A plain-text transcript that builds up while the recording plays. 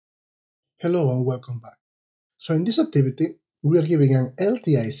Hello and welcome back. So in this activity, we are giving an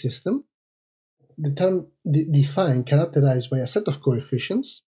LTI system, defined, characterized by a set of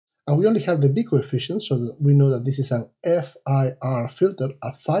coefficients, and we only have the B coefficients, so that we know that this is an FIR filter,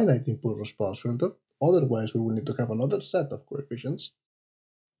 a finite impulse response filter. Otherwise, we will need to have another set of coefficients.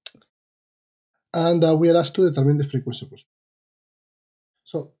 And we are asked to determine the frequency response.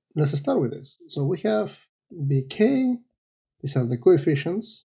 So let's start with this. So we have BK, these are the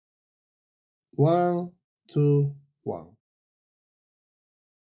coefficients, 1, 2, 1.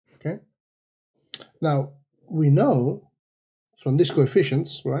 Okay. Now, we know from these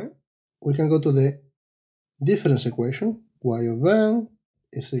coefficients, right, we can go to the difference equation. Y of n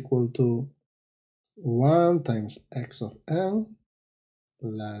is equal to 1 times x of n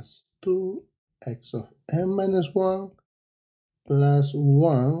plus 2x of n minus 1 plus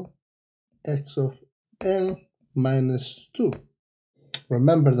 1 x of n minus 2.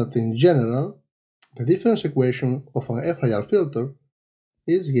 Remember that in general, the difference equation of an FIR filter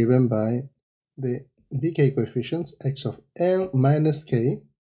is given by the BK coefficients x of n minus k.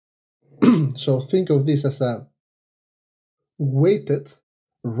 So think of this as a weighted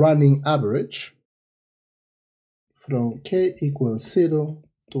running average from k equals 0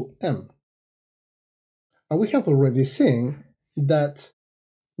 to m. And we have already seen that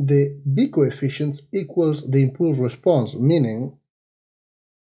the B coefficients equals the impulse response, meaning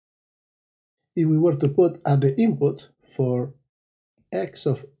if we were to put at the input for x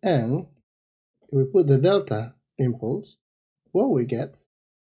of n, if we put the delta impulse, what we get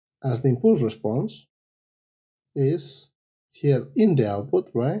as the impulse response is here in the output,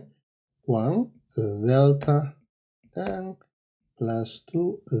 right? 1 delta n plus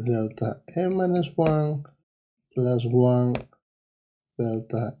 2 delta n minus 1 plus 1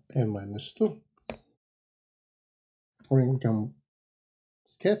 delta n minus 2. We can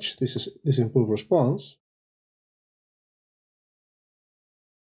sketch this impulse response.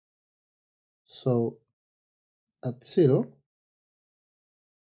 So at 0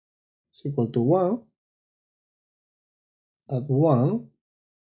 is equal to 1, at 1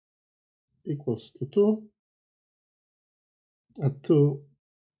 equals to 2, at 2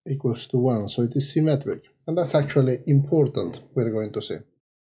 equals to 1, so it is symmetric, and that's actually important, we're going to see.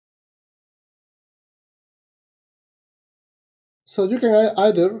 So you can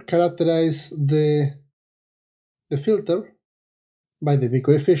either characterize the filter by the B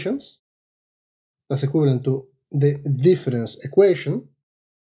coefficients, that's equivalent to the difference equation,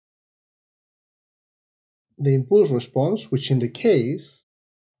 the impulse response, which in the case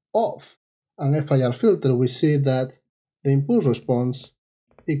of an FIR filter, we see that the impulse response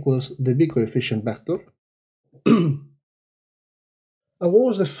equals the B coefficient vector. And what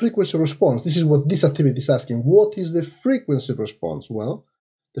was the frequency response? This is what this activity is asking. What is the frequency response? Well,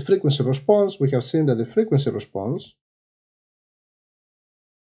 the frequency response, we have seen that the frequency response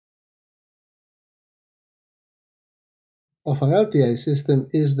of an LTI system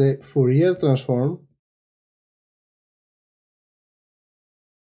is the Fourier transform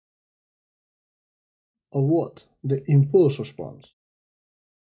of what? The impulse response.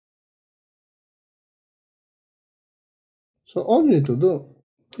 So all you need to do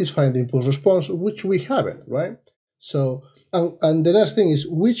is find the impulse response, which we have it, right? So, and the next thing is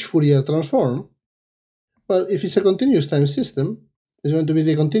which Fourier transform? Well, if it's a continuous time system, it's going to be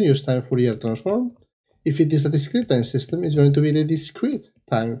the continuous time Fourier transform. If it is a discrete time system, it's going to be the discrete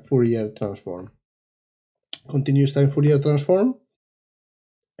time Fourier transform. Continuous time Fourier transform,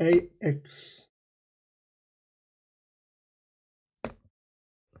 AX.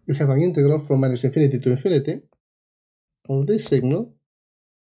 You have an integral from minus infinity to infinity of this signal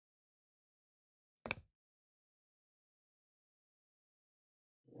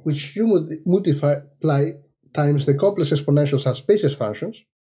which you multiply times the complex exponentials as basis functions,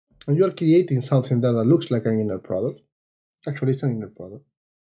 and you are creating something there that looks like an inner product. Actually, it's an inner product.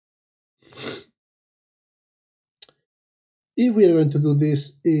 If we are going to do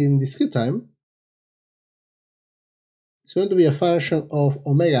this in discrete time, it's going to be a function of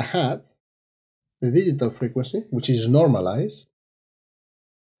omega hat, the digital frequency, which is normalized.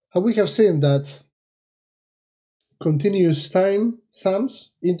 And we have seen that continuous time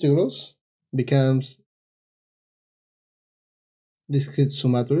sums, integrals, becomes discrete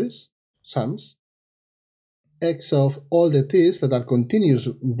sumatories, sums. X of all the t's that are continuous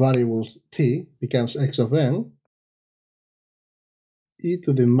variables t becomes x of n. E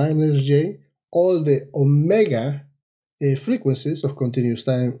to the minus j, all the omega frequencies of continuous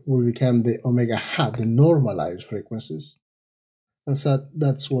time will become the omega hat, the normalized frequencies. And so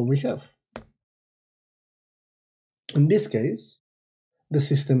that's what we have. In this case, the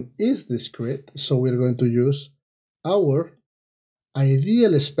system is discrete, so we're going to use our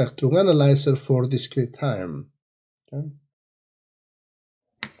ideal spectrum analyzer for discrete time. Okay?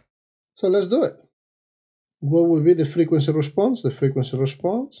 So let's do it. What will be the frequency response? The frequency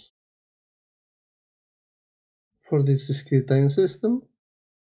response for this discrete time system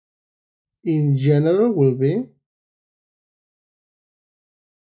in general will be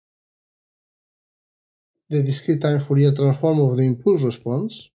the discrete time Fourier transform of the impulse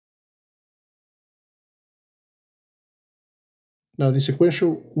response. Now this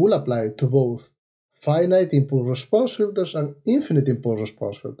equation will apply to both finite impulse response filters and infinite impulse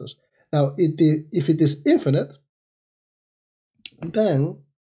response filters. Now if it is infinite, then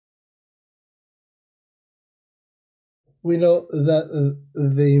we know that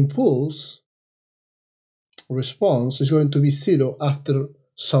the impulse response is going to be 0 after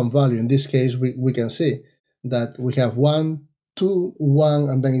some value. In this case, we can see that we have 1, 2, 1,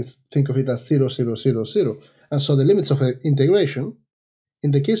 and then think of it as 0, 0, 0, 0. And so the limits of the integration,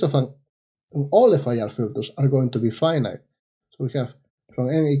 in the case of all FIR filters, are going to be finite. So we have from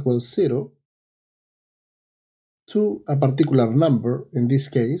n equals 0 to a particular number. In this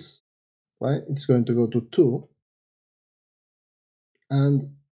case, right, it's going to go to 2,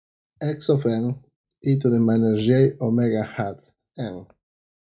 and x of n e to the minus j omega hat n.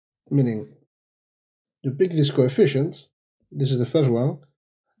 Meaning, you pick this coefficient, this is the first one,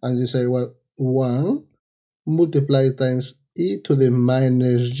 and you say, well, 1 multiplied times e to the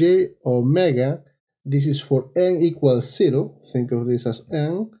minus j omega, this is for n equals 0, think of this as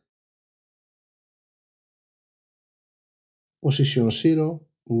n, position 0,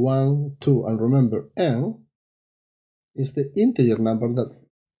 1, 2, and remember n is the integer number that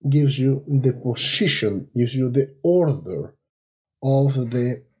gives you the position, gives you the order of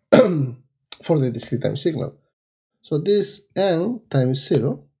the for the discrete time signal. So this n times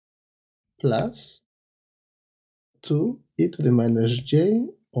 0 plus 2 e to the minus j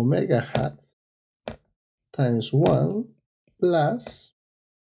omega hat times 1 plus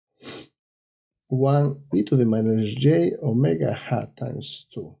 1 e to the minus j omega hat times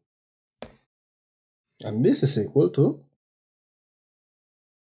 2. And this is equal to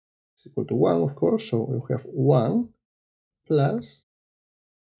 1, of course, so we have 1 plus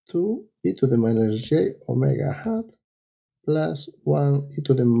 2 e to the minus j omega hat plus 1 e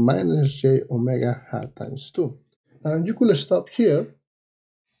to the minus j omega hat times 2. And you could stop here.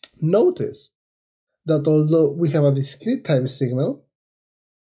 Notice that although we have a discrete time signal,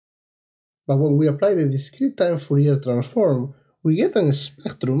 but when we apply the discrete time Fourier transform, we get a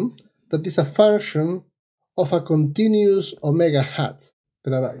spectrum that is a function of a continuous omega hat.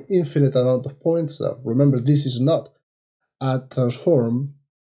 There are an infinite amount of points. Remember, this is not a transform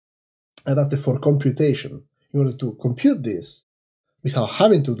adapted for computation. In order to compute this, without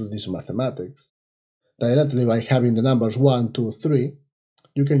having to do this mathematics, directly by having the numbers 1, 2, 3,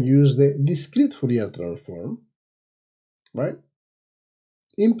 you can use the discrete Fourier transform, right?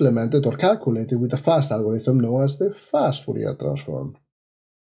 Implemented or calculated with a fast algorithm known as the fast Fourier transform.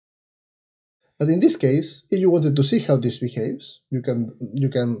 But in this case, if you wanted to see how this behaves, you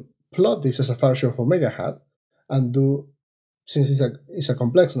can plot this as a function of omega hat and do, since it's a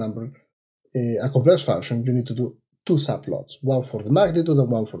complex number, a complex function, you need to do 2 subplots, one for the magnitude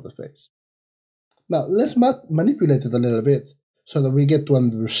and one for the phase. Now let's manipulate it a little bit so that we get to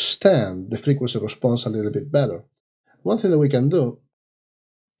understand the frequency response a little bit better. One thing that we can do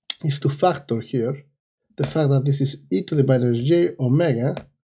is to factor here the fact that this is e to the minus j omega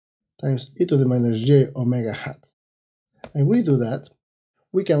times e to the minus j omega hat. And we do that,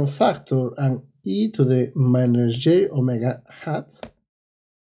 we can factor an e to the minus j omega hat,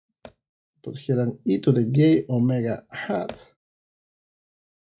 put here an e to the j omega hat,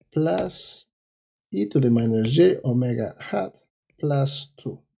 plus e to the minus j omega hat plus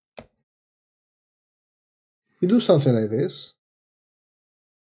 2. We do something like this,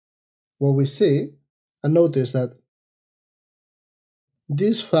 what we see, and notice that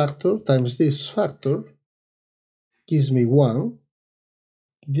this factor times this factor gives me 1,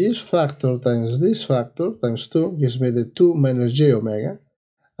 this factor times this factor times 2 gives me the 2 minus j omega,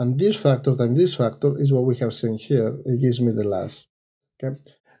 and this factor times this factor is what we have seen here, it gives me the last. Okay?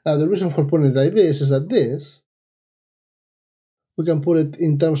 Now the reason for putting it like this is that this, we can put it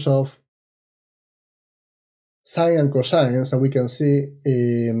in terms of sine and cosines, and we can see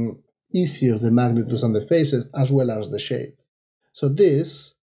easier the magnitudes and the phases as well as the shape. So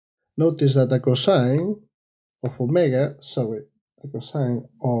this, notice that the cosine of omega, the cosine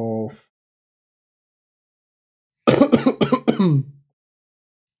of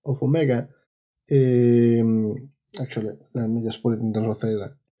of omega Actually, let me just put it in terms of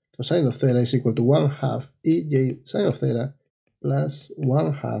theta. Cosine of theta is equal to 1/2 ej sine of theta plus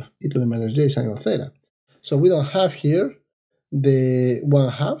 1/2 e to the minus j sine of theta. So we don't have here the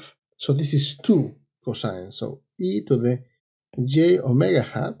 1/2, so this is 2 cosine. So e to the j omega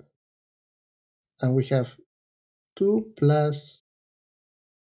hat, and we have 2 plus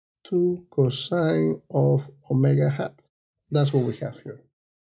 2 cosine of omega hat. That's what we have here,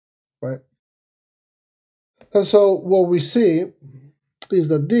 right? And so what we see is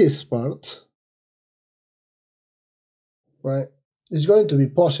that this part, right, is going to be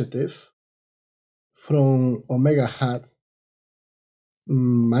positive from omega hat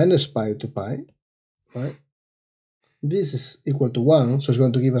minus pi to pi, right? This is equal to 1, so it's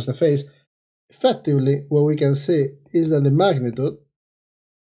going to give us the phase. Effectively, what we can see is that the magnitude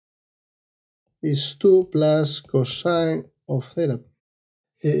is 2 plus cosine of theta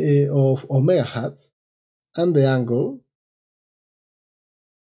of omega hat, and the angle,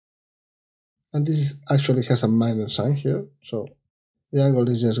 and this is actually has a minus sign here, so the angle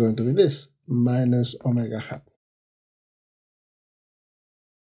is just going to be this, minus omega hat.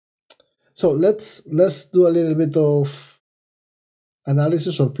 So let's do a little bit of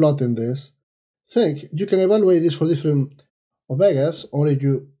analysis or plotting this. Think you can evaluate this for different omegas, or if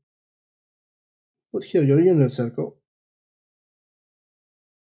you put here your unit circle,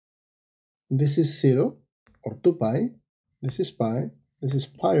 this is 0 or 2 pi, this is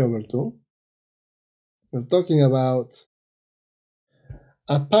pi over 2. We're talking about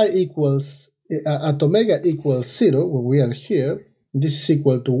at pi equals, at omega equals 0, when we are here, this is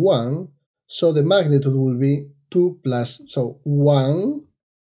equal to 1, so the magnitude will be 2 plus, so 1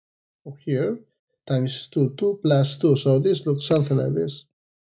 here times 2, 2 plus 2, so this looks something like this.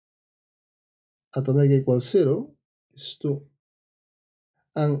 At omega equals 0 is 2,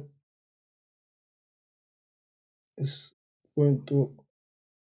 and it's going to,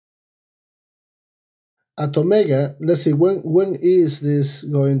 at omega, let's see, when is this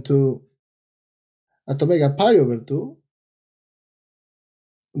going to, at omega pi over 2,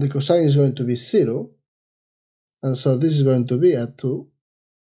 the cosine is going to be 0, and so this is going to be at 2.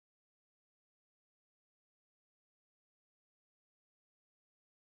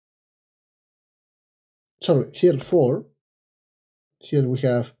 Sorry, here 4. Here we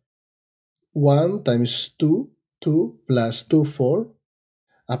have 1 times 2, 2 plus 2, 4,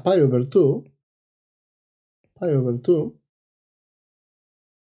 a pi over 2,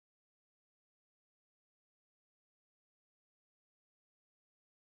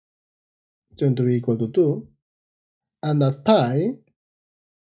 going to be equal to 2, and at pi,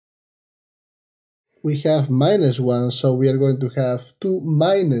 we have minus 1, so we are going to have 2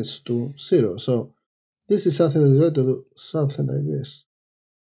 minus 2, 0. So this is something that is going to do something like this.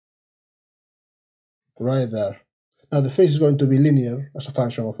 Right there. Now the phase is going to be linear as a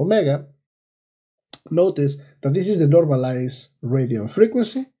function of omega. Notice that this is the normalized radian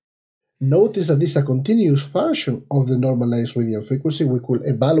frequency. Notice that this is a continuous function of the normalized radian frequency. We could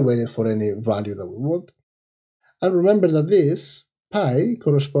evaluate it for any value that we want. And remember that this pi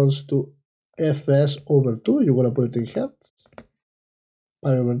corresponds to fs over 2. You want to put it in hertz.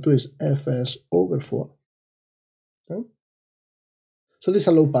 Pi over 2 is fs over 4. Okay? So this is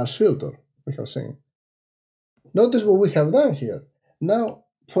a low-pass filter, we have seen. Notice what we have done here. Now,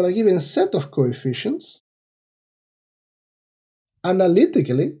 for a given set of coefficients,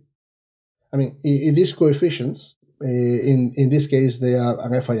 analytically, I mean, in these coefficients, in this case, they are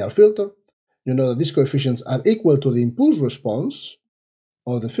an FIR filter. You know that these coefficients are equal to the impulse response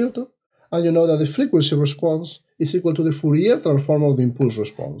of the filter, and you know that the frequency response is equal to the Fourier transform of the impulse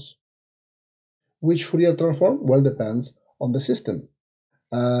response. Which Fourier transform? Well, depends on the system.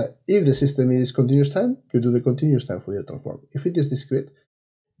 If the system is continuous time, you do the continuous time Fourier transform. If it is discrete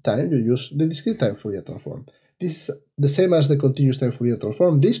time, you use the discrete time Fourier transform. This is the same as the continuous time Fourier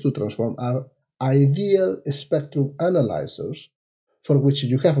transform. These two transforms are ideal spectrum analyzers for which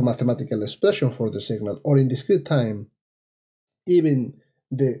you have a mathematical expression for the signal, or in discrete time, even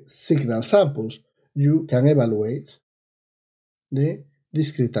the signal samples, you can evaluate the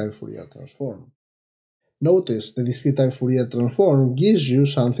discrete time Fourier transform. Notice the discrete time Fourier transform gives you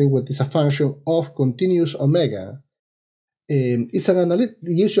something which is a function of continuous omega. It's an analytic.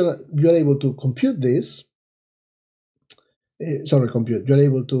 You're able to compute this. You're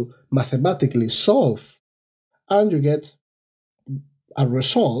able to mathematically solve, and you get a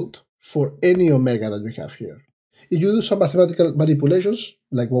result for any omega that you have here. If you do some mathematical manipulations,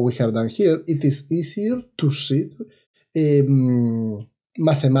 like what we have done here, it is easier to see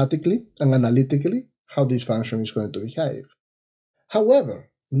mathematically and analytically how this function is going to behave. However,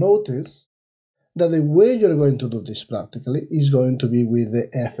 notice that the way you're going to do this practically is going to be with the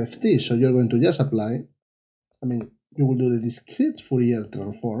FFT. So you're going to just apply, you will do the discrete Fourier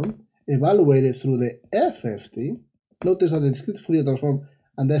transform, evaluate it through the FFT. Notice that the discrete Fourier transform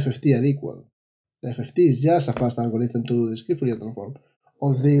and the FFT are equal. The FFT is just a fast algorithm to do the discrete Fourier transform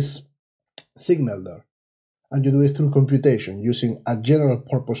of this signal there. And you do it through computation using a general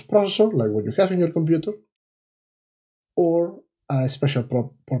purpose processor, like what you have in your computer, or a special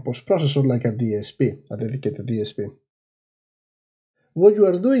purpose processor like a DSP, a dedicated DSP. What you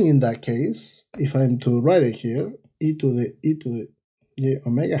are doing in that case, if I'm to write it here, e to the j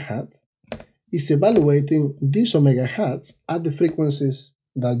omega hat, is evaluating these omega hats at the frequencies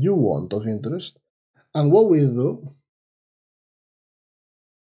that you want of interest. And what we do,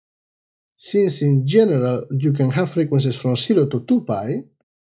 since in general you can have frequencies from 0 to 2 pi,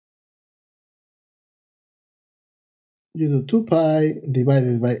 you do 2 pi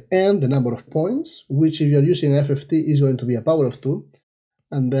divided by n, the number of points, which if you're using FFT is going to be a power of 2,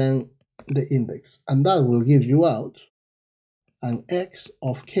 and then the index. And that will give you out an x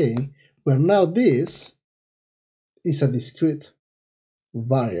of k, where now this is a discrete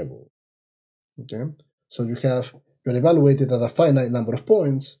variable. Okay, so you're evaluated at a finite number of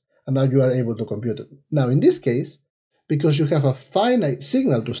points, and now you are able to compute it. Now in this case, because you have a finite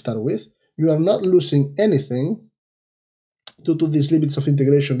signal to start with, you are not losing anything due to these limits of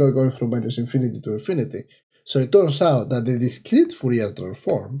integration not going from minus infinity to infinity. So it turns out that the discrete Fourier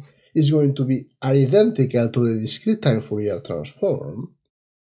transform is going to be identical to the discrete time Fourier transform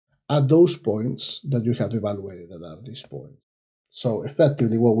at those points that you have evaluated that are this point. So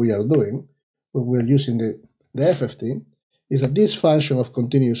effectively what we are doing, when we are using the FFT, is that this function of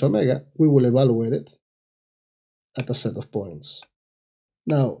continuous omega, we will evaluate it at a set of points.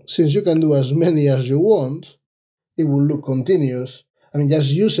 Now, since you can do as many as you want, it will look continuous.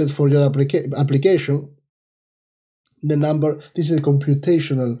 Just use it for your application. The number, this is the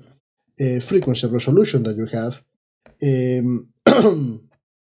computational frequency resolution that you have.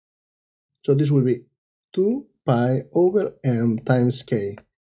 So this will be 2 pi over m times k.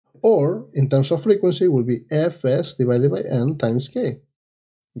 Or, in terms of frequency, it will be fs divided by n times k.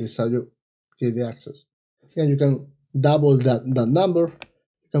 This is how you get the access. And you can double that number.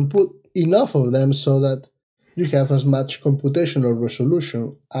 You can put enough of them so that you have as much computational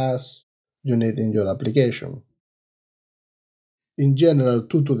resolution as you need in your application. In general,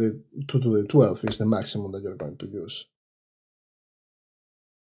 2 to the 12 is the maximum that you're going to use.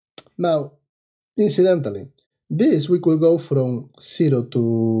 Now, incidentally, this we could go from 0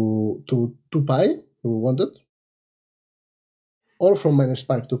 to 2 pi, if we wanted, or from minus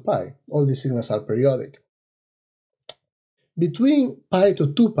pi to pi. All these signals are periodic. Between pi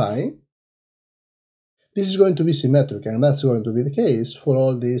to 2 pi, this is going to be symmetric, and that's going to be the case for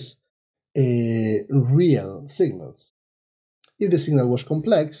all these real signals. If the signal was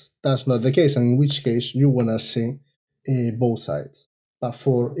complex, that's not the case, and in which case you want to see both sides. But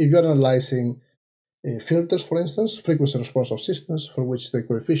if you're analyzing filters, for instance, frequency response of systems for which the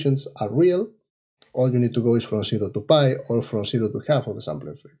coefficients are real, all you need to go is from 0 to pi or from 0 to half of the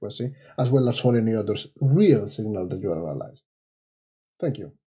sampling frequency, as well as for any other real signal that you are analyzing. Thank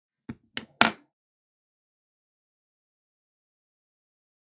you.